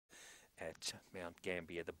at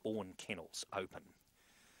Mt-Gambier, the Bourne Kennels Open.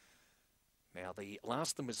 Now the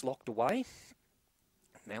last of them is locked away.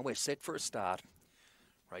 Now we're set for a start.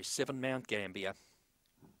 Race 7, Mt-Gambier,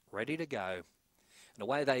 ready to go. And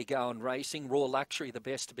away they go on racing. Raw Luxury, the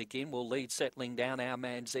best to begin, will lead, settling down. Our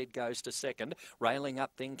Man Zed goes to second. Railing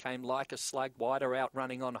up then came Like a Slug, wider out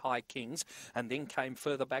running on High Kings. And then came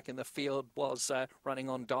further back in the field was running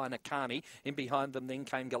on Dinah Carney. In behind them then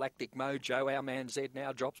came Galactic Mojo. Our Man Zed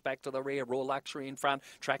now drops back to the rear. Raw Luxury in front,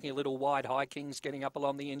 tracking a little wide. High Kings getting up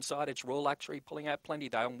along the inside. It's Raw Luxury pulling out plenty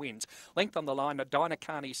though and wins. Length on the line, Dinah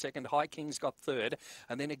Carney second. High Kings got third.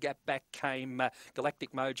 And then a gap back came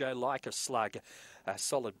Galactic Mojo, Like a Slug.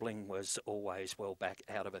 Solid Bling was always well back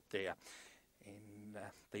out of it there in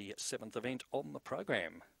the 7th event on the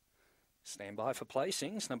program. Stand by for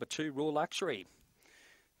placings. Number 2, Raw Luxury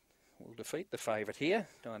will defeat the favourite here,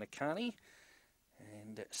 Dinah Carney.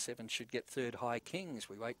 And 7 should get third, High Kings.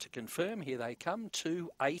 We wait to confirm. Here they come,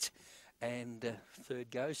 2, 8, and third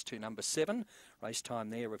goes to number 7. Race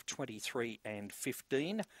time there of 23 and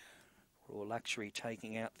 15. Raw Luxury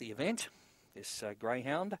taking out the event. This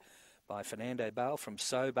greyhound by Fernando Bale from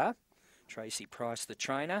Sober. Tracy Price, the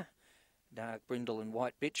trainer. Dark Brindle and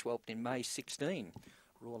White Bitch, whelped in May 16.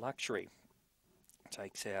 Raw Luxury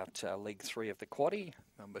takes out leg 3 of the quaddie,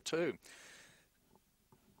 number 2.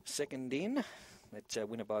 Second in, that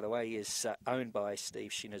winner, by the way, is owned by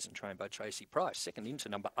Steve Shinners and trained by Tracy Price. Second into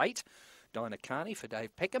number 8, Dinah Carney for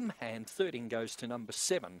Dave Peckham, and third in goes to number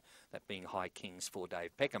 7, that being High Kings for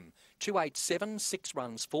Dave Peckham. 287, 6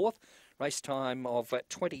 runs fourth. Race time of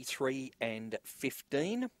 23 and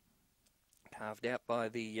 15. Carved out by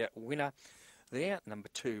the winner there, number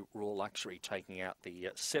 2, Raw Luxury, taking out the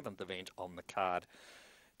 7th event on the card.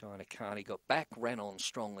 Dinah Carney got back, ran on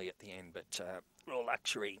strongly at the end, but Raw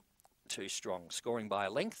Luxury too strong. Scoring by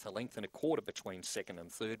a length and a quarter between second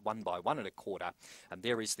and third, 1 by 1 1/4. And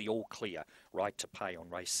there is the all clear right to pay on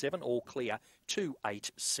race 7. All clear 2,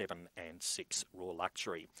 8, 7 and 6. Raw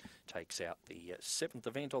Luxury takes out the 7th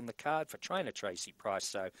event on the card for trainer Tracy Price.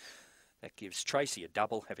 So that gives Tracy a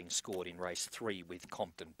double, having scored in race 3 with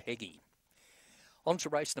Compton Peggy. On to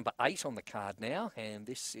race number 8 on the card now, and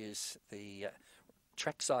this is the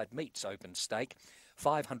Trackside Meets Open Stake.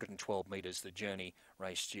 512 metres, the journey,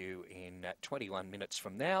 race due in 21 minutes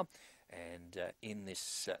from now. And in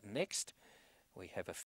this next, we have a